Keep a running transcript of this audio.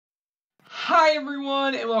Hi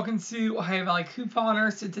everyone and welcome to Ohio Valley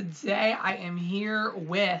Couponer. So today I am here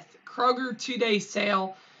with Kroger 2-day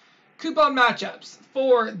sale coupon matchups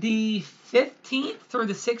for the 15th through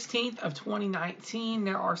the 16th of 2019.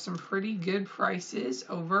 There are some pretty good prices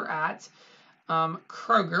over at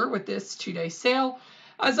Kroger with this 2-day sale.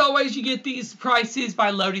 As always, you get these prices by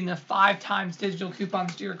loading the 5x digital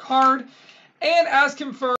coupons to your card. And as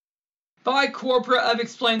confirmed by corporate, I've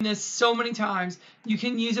explained this so many times, you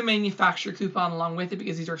can use a manufacturer coupon along with it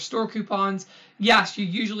because these are store coupons. Yes, you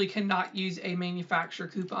usually cannot use a manufacturer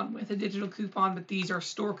coupon with a digital coupon, but these are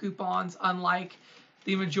store coupons, unlike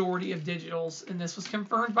the majority of digitals, and this was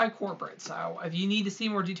confirmed by corporate. So if you need to see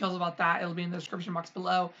more details about that, it'll be in the description box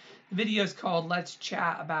below. The video is called Let's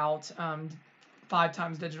Chat About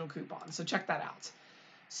 5x Digital Coupons, so check that out.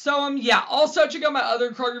 So yeah, also check out my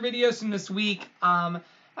other Kroger videos from this week.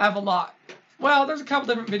 I have a lot. Well, there's a couple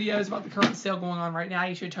different videos about the current sale going on right now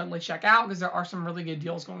you should totally check out because there are some really good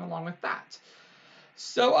deals going along with that.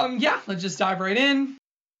 So, yeah, let's just dive right in.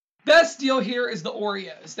 Best deal here is the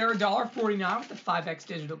Oreos. They're $1.49 with the 5x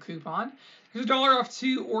digital coupon. There's a $1 off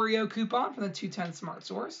 2 Oreo coupon from the 210 Smart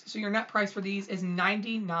Source. So your net price for these is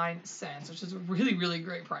 99 cents, which is a really, really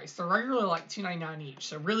great price. They're regularly like $2.99 each,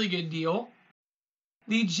 so really good deal.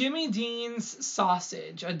 The Jimmy Dean's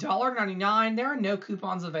sausage, $1.99. There are no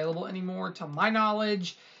coupons available anymore to my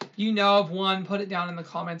knowledge. You know of one, put it down in the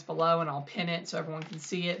comments below and I'll pin it so everyone can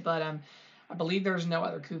see it. But I believe there's no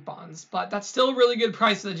other coupons. But that's still a really good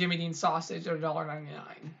price for the Jimmy Dean's sausage at $1.99.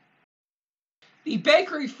 The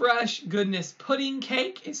Bakery Fresh Goodness Pudding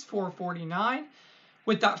Cake is $4.49.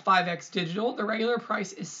 With that 5x digital, the regular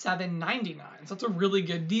price is $7.99. So that's a really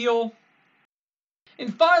good deal.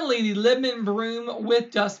 And finally, the Lemon Broom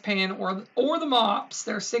with dustpan or the mops.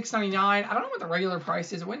 They're $6.99. I don't know what the regular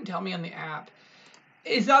price is. It wouldn't tell me on the app.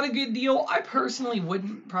 Is that a good deal? I personally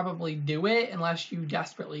wouldn't probably do it unless you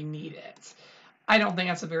desperately need it. I don't think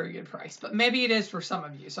that's a very good price, but maybe it is for some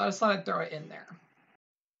of you. So I just thought I'd throw it in there.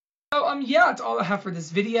 So yeah, that's all I have for this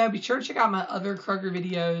video. Be sure to check out my other Kroger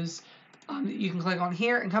videos that you can click on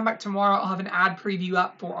here and come back tomorrow. I'll have an ad preview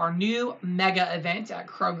up for our new mega event at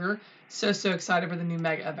Kroger. So excited for the new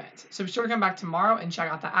mega event. So be sure to come back tomorrow and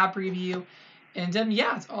check out the ad preview. And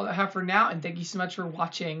yeah, that's all I have for now. And thank you so much for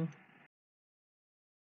watching.